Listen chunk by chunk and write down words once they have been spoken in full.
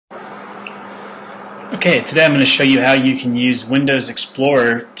Okay, today I'm going to show you how you can use Windows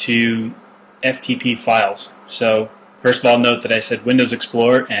Explorer to FTP files. So first of all, note that I said Windows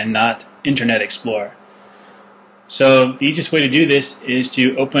Explorer and not Internet Explorer. So the easiest way to do this is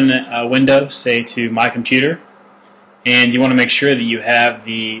to open a window, say to My Computer, and you want to make sure that you have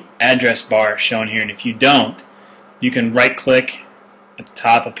the address bar shown here, and if you don't, you can right click at the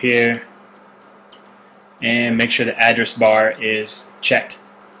top up here and make sure the address bar is checked.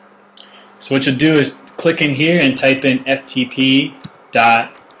 So what you'll do is click in here and type in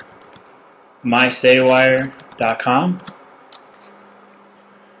ftp.mysaywire.com,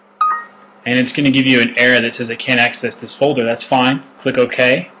 and it's going to give you an error that says it can't access this folder. That's fine. Click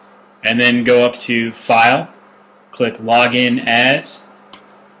OK, and then go up to File, click Login As,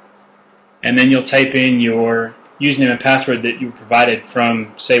 and then you'll type in your username and password that you provided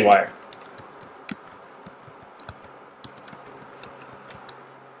from Saywire.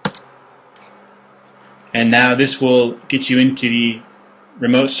 And now this will get you into the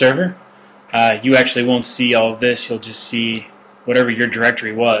remote server. You actually won't see all of this. You'll just see whatever your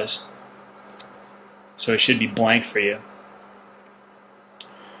directory was. So it should be blank for you.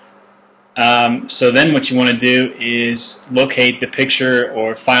 So then what you want to do is locate the picture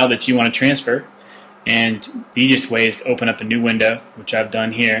or file that you want to transfer. And the easiest way is to open up a new window, which I've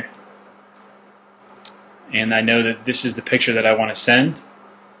done here. And I know that this is the picture that I want to send.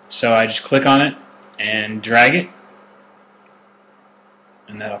 So I just click on it and drag it,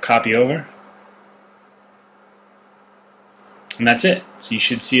 and that'll copy over, and that's it. So you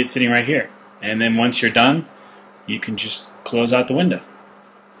should see it sitting right here, and then once you're done you can just close out the window.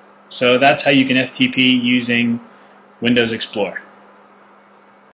 So that's how you can FTP using Windows Explorer.